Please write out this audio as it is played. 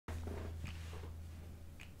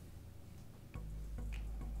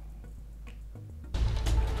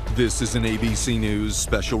This is an ABC News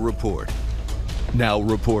special report. Now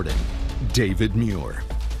reporting, David Muir.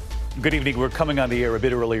 Good evening. We're coming on the air a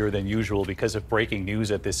bit earlier than usual because of breaking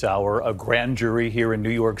news at this hour. A grand jury here in New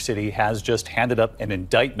York City has just handed up an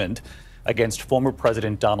indictment against former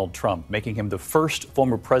President Donald Trump, making him the first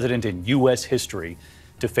former president in U.S. history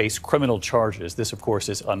to face criminal charges. This, of course,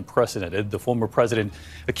 is unprecedented. The former president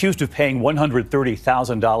accused of paying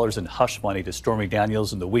 $130,000 in hush money to Stormy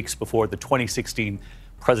Daniels in the weeks before the 2016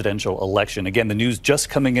 presidential election. Again, the news just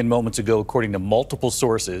coming in moments ago, according to multiple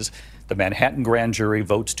sources, the Manhattan grand jury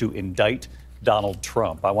votes to indict Donald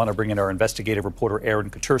Trump. I want to bring in our investigative reporter,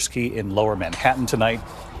 Aaron Katursky, in Lower Manhattan tonight.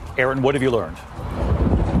 Aaron, what have you learned?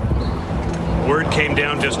 Word came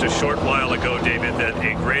down just a short while ago, David, that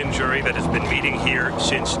a grand jury that has been meeting here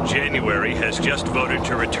since January has just voted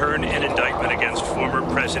to return an indictment against former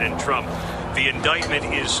President Trump. The indictment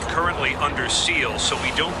is currently under seal, so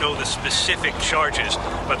we don't know the specific charges,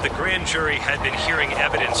 but the grand jury had been hearing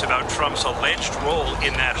evidence about Trump's alleged role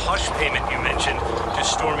in that hush payment you mentioned to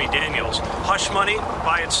Stormy Daniels. Hush money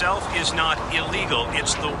by itself is not illegal.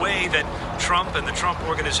 It's the way that Trump and the Trump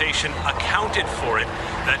organization accounted for it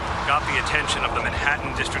that got the attention of the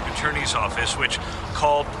Manhattan District Attorney's Office, which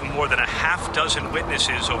called more than a half dozen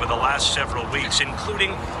witnesses over the last several weeks,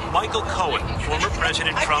 including Michael Cohen, former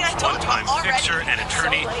President Trump's one-time fixer and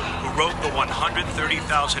attorney who wrote the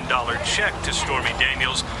 $130,000 check to Stormy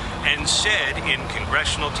Daniels and said in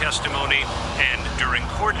congressional testimony and during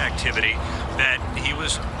court activity that he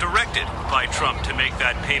was directed by Trump to make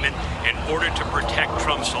that payment in order to protect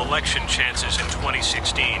Trump's election chances in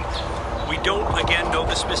 2016. We don't, again, know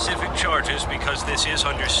the specific charges because this is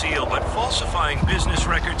under seal, but falsifying business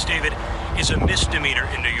records, David, is a misdemeanor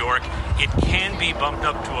in New York. It can be bumped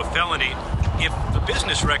up to a felony if the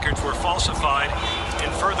business records were falsified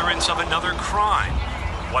in furtherance of another crime.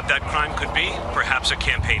 What that crime could be, perhaps a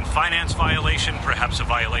campaign finance violation, perhaps a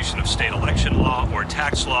violation of state election law or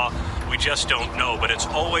tax law. We just don't know, but it's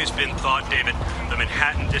always been thought, David, the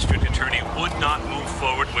Manhattan District Attorney would not move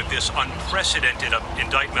forward with this unprecedented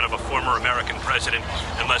indictment of a former American president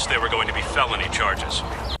unless there were going to be felony charges.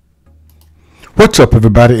 What's up,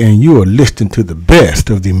 everybody, and you are listening to the best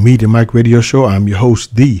of the Media Mike radio show. I'm your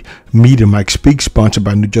host, the Media Mike Speaks, sponsored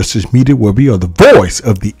by New Justice Media, where we are the voice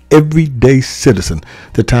of the everyday citizen.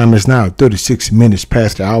 The time is now 36 minutes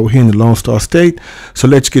past the hour here in the Lone Star State, so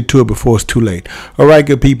let's get to it before it's too late. All right,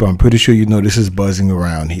 good people, I'm pretty sure you know this is buzzing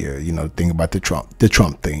around here. You know, the thing about the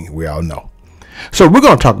Trump thing, we all know. So we're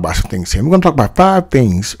going to talk about some things here. We're going to talk about 5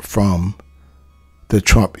 things from the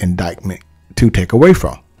Trump indictment to take away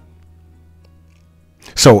from.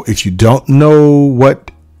 So if you don't know what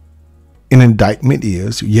an indictment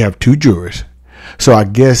is, you have 2 jurors. So I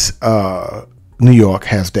guess New York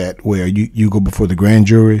has that where you go before the grand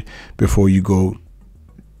jury before you go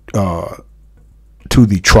to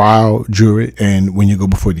the trial jury. And when you go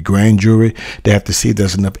before the grand jury, they have to see if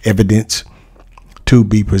there's enough evidence to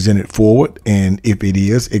be presented forward. And if it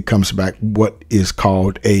is, it comes back what is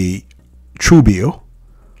called a true bill.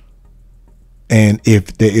 And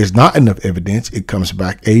if there is not enough evidence, it comes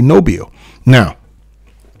back a no bill. Now,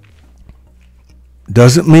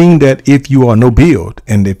 doesn't mean that if you are no bill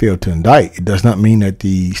and they fail to indict, it does not mean that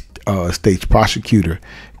the state's prosecutor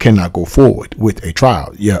cannot go forward with a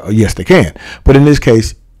trial. Yeah, yes, they can. But in this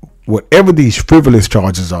case, whatever these frivolous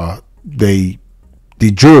charges are, the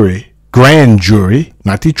jury, grand jury,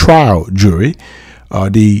 not the trial jury,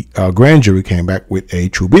 the grand jury came back with a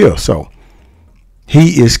true bill. So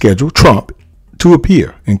he is scheduled, Trump, to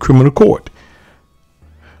appear in criminal court.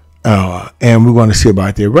 And we're going to see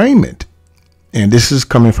about the arraignment. And this is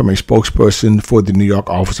coming from a spokesperson for the New York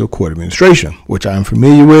Office of Court Administration, which I'm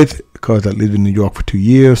familiar with because I lived in New York for 2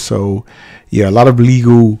 years. So, yeah, a lot of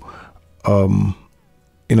legal,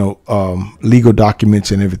 legal documents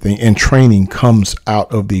and everything and training comes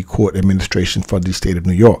out of the court administration for the state of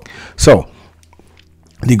New York. So,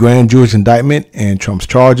 the grand jury's indictment and Trump's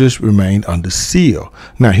charges remain under seal.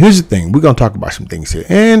 Now, here's the thing. We're going to talk about some things here.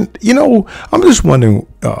 And, I'm just wondering,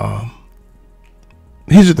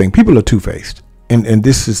 here's the thing. People are two-faced. And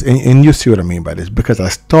this is, and you'll see what I mean by this, because I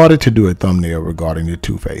started to do a thumbnail regarding the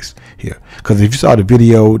two-face here. Because if you saw the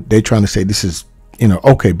video, they're trying to say this is,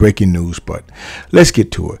 okay, breaking news, but let's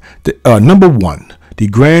get to it. Number 1, the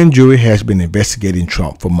grand jury has been investigating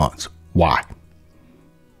Trump for months. Why?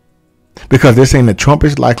 Because they're saying that Trump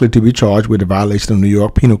is likely to be charged with a violation of New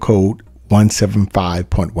York Penal Code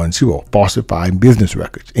 175.10, falsifying business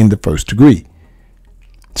records in the first degree.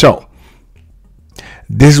 So,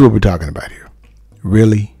 this is what we're talking about here.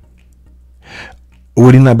 Really?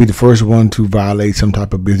 Would he not be the first one to violate some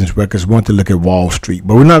type of business records? Want to look at Wall Street,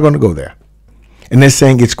 but we're not going to go there. And they're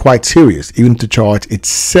saying it's quite serious, even if the charge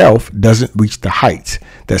itself doesn't reach the heights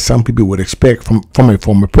that some people would expect from a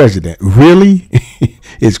former president. Really?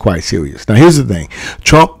 It's quite serious. Now, here's the thing.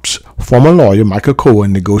 Trump's former lawyer, Michael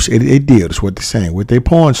Cohen, negotiated a deal, is what they're saying, with a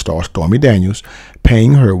porn star, Stormy Daniels,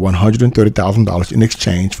 paying her $130,000 in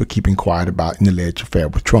exchange for keeping quiet about an alleged affair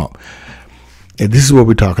with Trump. And this is what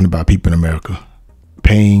we're talking about, people in America.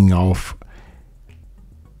 Paying off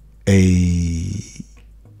a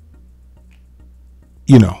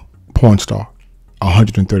porn star,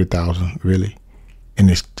 $130,000, really,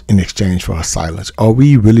 in exchange for her silence. Are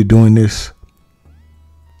we really doing this?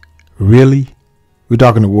 Really? We're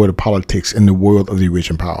talking the world of politics and the world of the rich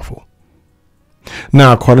and powerful.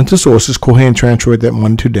 Now, according to sources, Cohen transferred that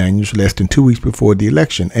money to Daniels less than 2 weeks before the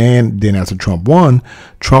election, and then after Trump won,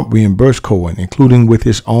 Trump reimbursed Cohen, including with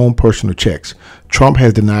his own personal checks. Trump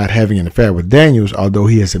has denied having an affair with Daniels, although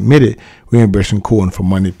he has admitted reimbursing Cohen for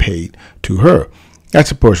money paid to her.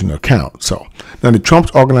 That's a personal account. So now the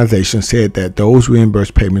Trump's organization said that those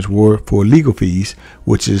reimbursed payments were for legal fees,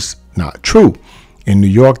 which is not true. In New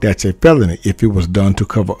York, that's a felony if it was done to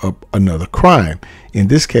cover up another crime. In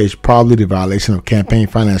this case, probably the violation of campaign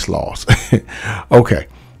finance laws. Okay.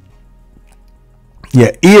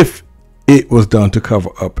 Yeah, if it was done to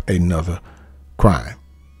cover up another crime.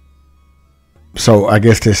 So I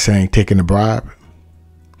guess they're saying taking a bribe.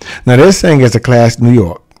 Now they're saying as a class, New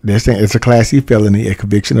York, they're saying it's a Class E felony. A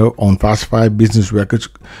conviction on falsified business records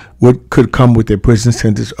could come with a prison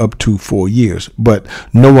sentence up to 4 years. But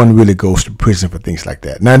no one really goes to prison for things like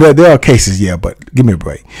that. Now, there are cases, yeah, but give me a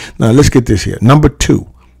break. Now, let's get this here. Number 2,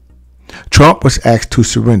 Trump was asked to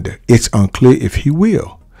surrender. It's unclear if he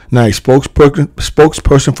will. Now, a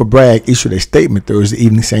spokesperson for Bragg issued a statement Thursday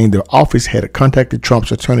evening saying the office had contacted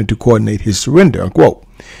Trump's attorney to coordinate his surrender, unquote.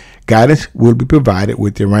 Guidance will be provided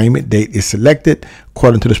with the arraignment date is selected,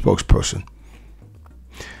 according to the spokesperson.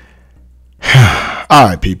 All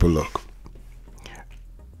right, people, look.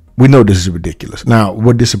 We know this is ridiculous. Now,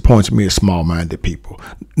 what disappoints me is small-minded people.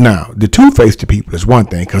 Now, the two-faced people is one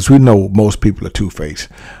thing, because we know most people are two-faced.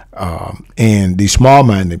 And the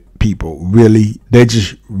small-minded people they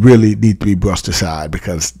just really need to be brushed aside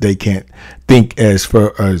because they can't think as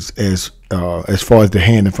far as the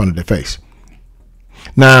hand in front of their face.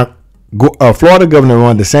 Now, Florida Governor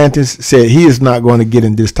Ron DeSantis said he is not going to get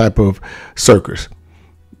in this type of circus.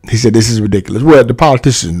 He said this is ridiculous. Well, the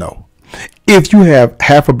politicians know. If you have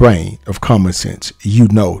half a brain of common sense, you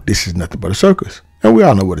know this is nothing but a circus. And we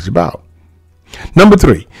all know what it's about. Number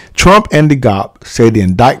 3, Trump and the GOP say the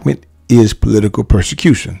indictment is political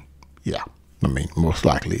persecution. Yeah, I mean, most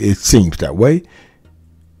likely. It seems that way.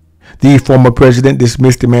 The former president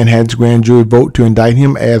dismissed the Manhattan's grand jury vote to indict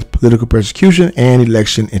him as political persecution and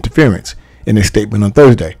election interference in a statement on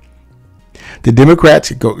Thursday. The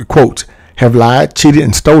Democrats, quotes, have lied, cheated,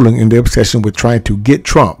 and stolen in their obsession with trying to get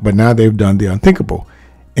Trump, but now they've done the unthinkable,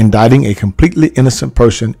 indicting a completely innocent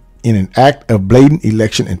person in an act of blatant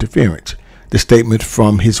election interference. The statement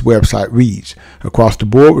from his website reads, across the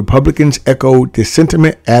board, Republicans echoed this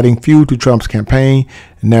sentiment, adding fuel to Trump's campaign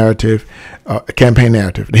narrative.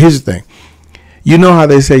 Here's the thing. You know how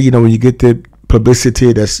they say, when you get the publicity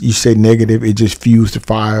you say negative, it just fuels the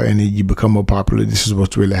fire and you become more popular. This is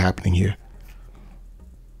what's really happening here.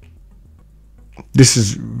 This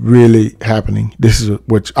is really happening. This is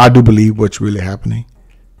what I do believe what's really happening.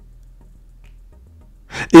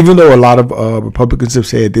 Even though a lot of Republicans have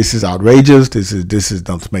said this is outrageous, this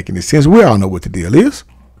doesn't make any sense, we all know what the deal is.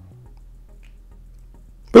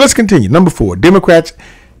 But let's continue. Number 4, Democrats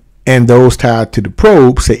and those tied to the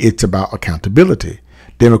probe say it's about accountability.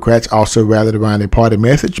 Democrats also rallied around a party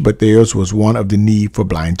message, but theirs was one of the need for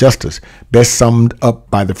blind justice, best summed up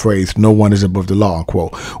by the phrase, no one is above the law,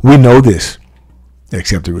 unquote. We know this.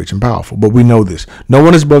 Except the rich and powerful. But we know this. No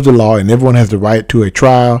one is above the law and everyone has the right to a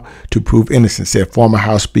trial to prove innocence, said former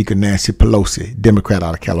House Speaker Nancy Pelosi, Democrat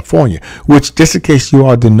out of California, which, just in case you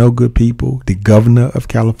all didn't know, good people, the governor of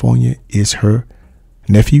California is her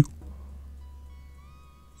nephew.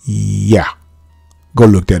 Yeah. Go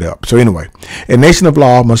look that up. So anyway, a nation of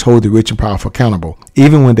law must hold the rich and powerful accountable,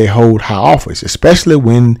 even when they hold high office, especially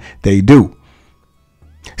when they do,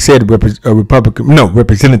 said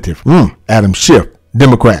Representative Adam Schiff,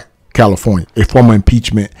 Democrat, California, a former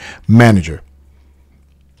impeachment manager.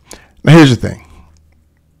 Now here's the thing.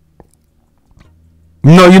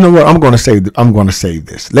 No, you know what? I'm going to save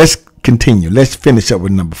this. Let's continue. Let's finish up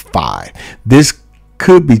with number 5. This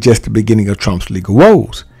could be just the beginning of Trump's legal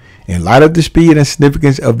woes. In light of the speed and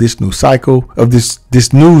significance of this news cycle,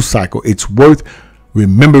 it's worth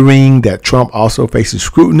remembering that Trump also faces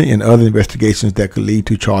scrutiny and other investigations that could lead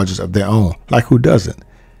to charges of their own. Like who doesn't?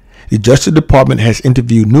 The Justice Department has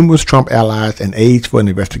interviewed numerous Trump allies and aides for an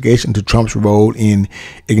investigation into Trump's role in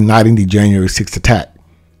igniting the January 6th attack.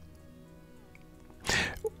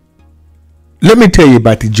 Let me tell you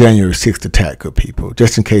about the January 6th attack, good people,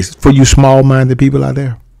 just in case, for you small-minded people out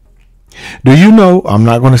there. Do you know, I'm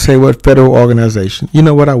not going to say what federal organization, you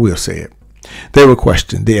know what, I will say it. They were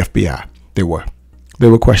questioned, the FBI, they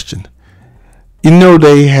were questioned. You know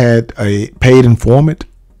they had a paid informant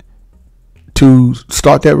to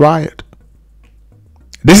start that riot.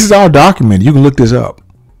 This is all documented. You can look this up.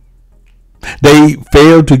 They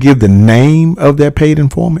failed to give the name of their paid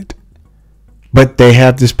informant, but they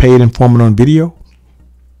have this paid informant on video.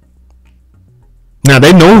 Now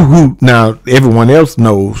they know who. Now everyone else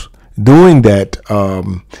knows during that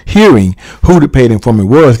hearing who the paid informant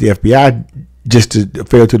was. The FBI just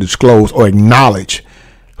failed to disclose or acknowledge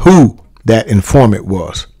who that informant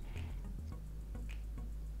was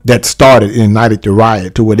that started and ignited the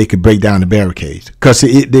riot to where they could break down the barricades. Because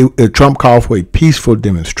Trump called for a peaceful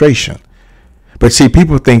demonstration. But see,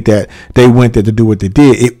 people think that they went there to do what they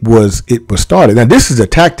did. It was started. Now, this is a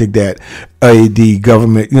tactic that the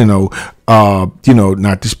government, not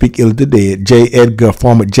to speak ill of the dead,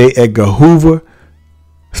 former J. Edgar Hoover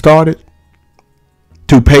started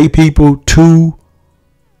to pay people to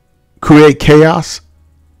create chaos.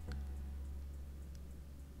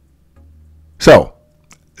 So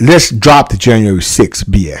let's drop the January 6th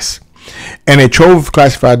BS. And a trove of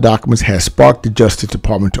classified documents has sparked the Justice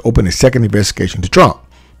Department to open a second investigation to Trump.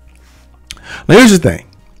 Now here's the thing.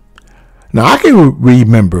 Now I can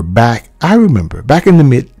remember back in the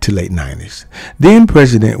mid to late 90s, then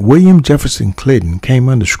President William Jefferson Clinton came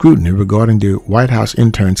under scrutiny regarding the White House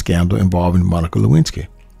intern scandal involving Monica Lewinsky.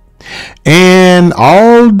 And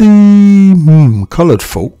all the colored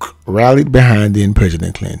folk rallied behind then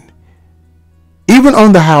President Clinton, even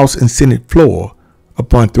on the House and Senate floor,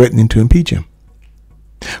 upon threatening to impeach him.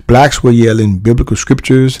 Blacks were yelling biblical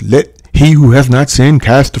scriptures, let he who has not sinned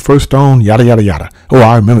cast the first stone, yada, yada, yada. Oh,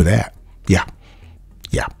 I remember that. Yeah.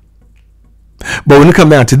 But when it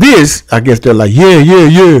comes down to this, I guess they're like,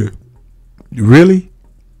 yeah. Really?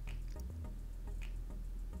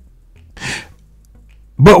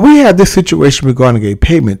 But we have this situation regarding a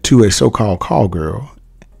payment to a so-called call girl.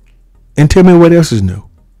 And tell me what else is new.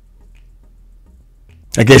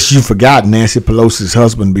 I guess you forgot Nancy Pelosi's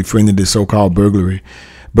husband befriended this so-called burglar,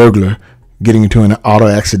 getting into an auto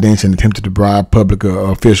accident and attempted to bribe public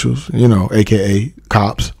officials, aka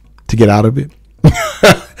cops, to get out of it.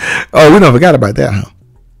 Oh, we don't forgot about that, huh?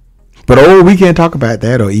 But we can't talk about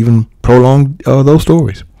that or even prolong those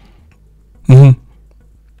stories. And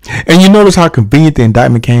you notice how convenient the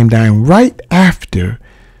indictment came down right after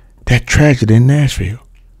that tragedy in Nashville.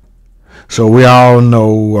 So we all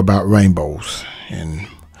know about rainbows and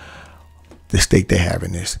the stake they have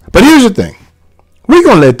in this. But here's the thing. We're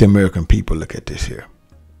going to let the American people look at this here.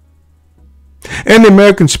 And the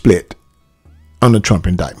American split on the Trump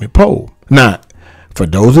indictment poll. Now, for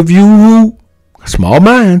those of you who are small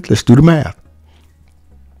minds, let's do the math.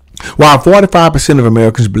 While 45% of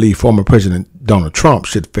Americans believe former President Donald Trump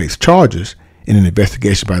should face charges in an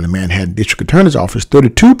investigation by the Manhattan District Attorney's Office,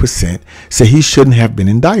 32% say he shouldn't have been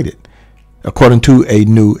indicted, according to a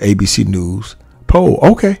new ABC News poll.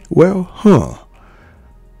 Okay, well,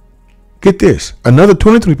 get this. Another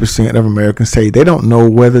 23% of Americans say they don't know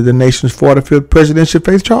whether the nation's 45th president should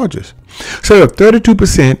face charges. So if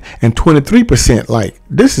 32% and 23%, like,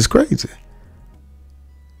 this is crazy.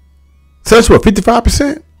 So that's what,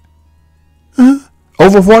 55%?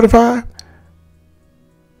 Over 45?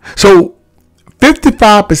 So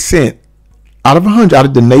 55% out of 100, out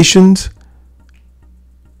of the nation's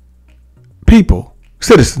people,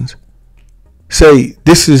 citizens, say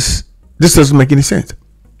this doesn't make any sense.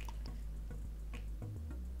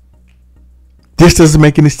 This doesn't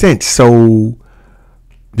make any sense. So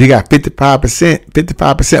you got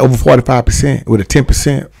 55% over 45% with a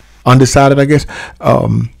 10% undecided, I guess.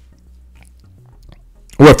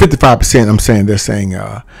 Well, 55%. I'm saying they're saying,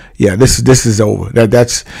 this is over.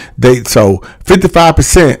 So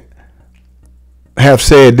 55% have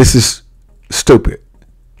said this is stupid.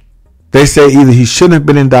 They say either he shouldn't have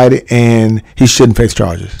been indicted and he shouldn't face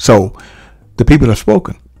charges. So the people have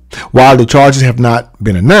spoken. While the charges have not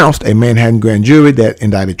been announced, a Manhattan grand jury that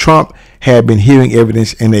indicted Trump had been hearing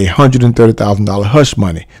evidence in a $130,000 hush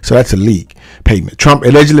money. So that's a leak payment Trump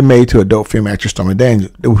allegedly made to adult film actress Stormy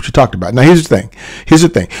Daniels, which we talked about. Now, here's the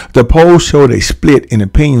thing. The poll showed a split in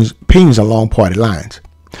opinions along party lines.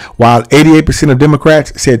 While 88% of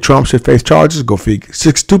Democrats said Trump should face charges, go figure,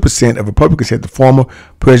 62% of Republicans said the former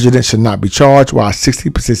president should not be charged, while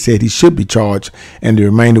 60% said he should be charged, and the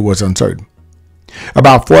remainder was uncertain.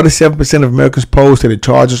 About 47% of Americans polled say the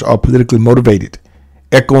charges are politically motivated,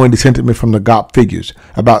 echoing the sentiment from the GOP figures.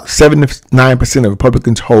 About 79% of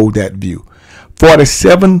Republicans hold that view.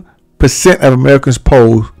 47% of Americans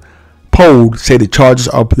polled say the charges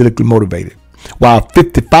are politically motivated, while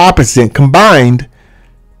 55% combined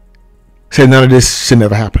say none of this should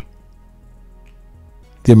never happen.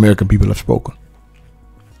 The American people have spoken.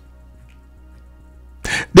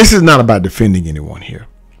 This is not about defending anyone here.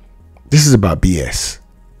 This is about BS.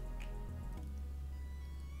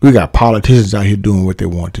 We got politicians out here doing what they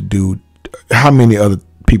want to do. How many other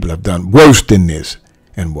people have done worse than this?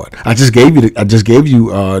 And what? I just gave you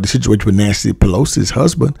the situation with Nancy Pelosi's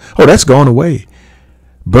husband. Oh, that's gone away.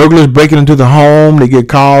 Burglars breaking into the home. They get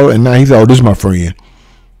called, and now he's oh, this is my friend.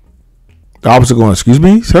 The officer going, excuse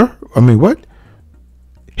me, sir? I mean, what?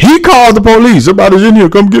 He called the police. Somebody's in here.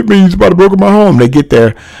 Come get me. He's about to break my home. They get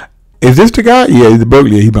there. Is this the guy? Yeah, he's the burglar.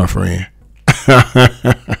 Yeah, he's my friend.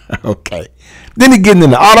 Okay. Then he getting in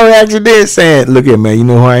the auto accident saying, look here, man, you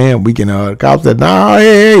know who I am? We can, the cops said, nah,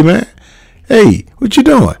 hey, man. Hey, what you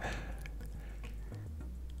doing?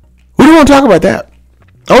 We don't want to talk about that.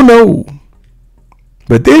 Oh, no.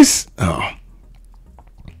 But this, oh.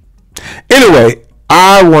 Anyway,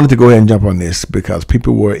 I wanted to go ahead and jump on this because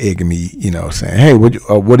people were egging me, saying, hey,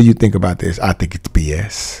 what do you think about this? I think it's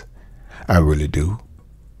BS. I really do.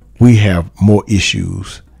 We have more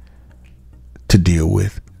issues to deal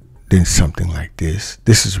with than something like this.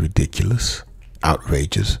 This is ridiculous,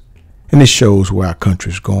 outrageous, and it shows where our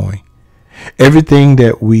country is going. Everything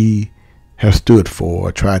that we have stood for,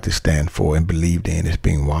 or tried to stand for, and believed in is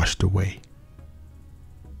being washed away.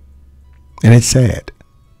 And it's sad.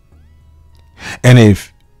 And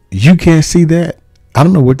if you can't see that, I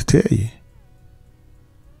don't know what to tell you.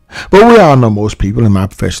 But we all know most people, in my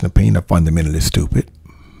professional opinion, are fundamentally stupid.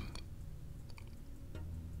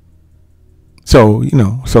 So,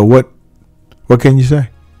 so what can you say?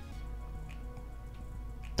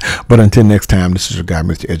 But until next time, this is your guy,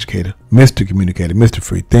 Mr. Educator, Mr. Communicator, Mr.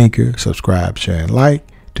 Free Thinker. Subscribe, share, and like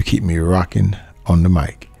to keep me rocking on the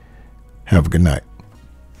mic. Have a good night.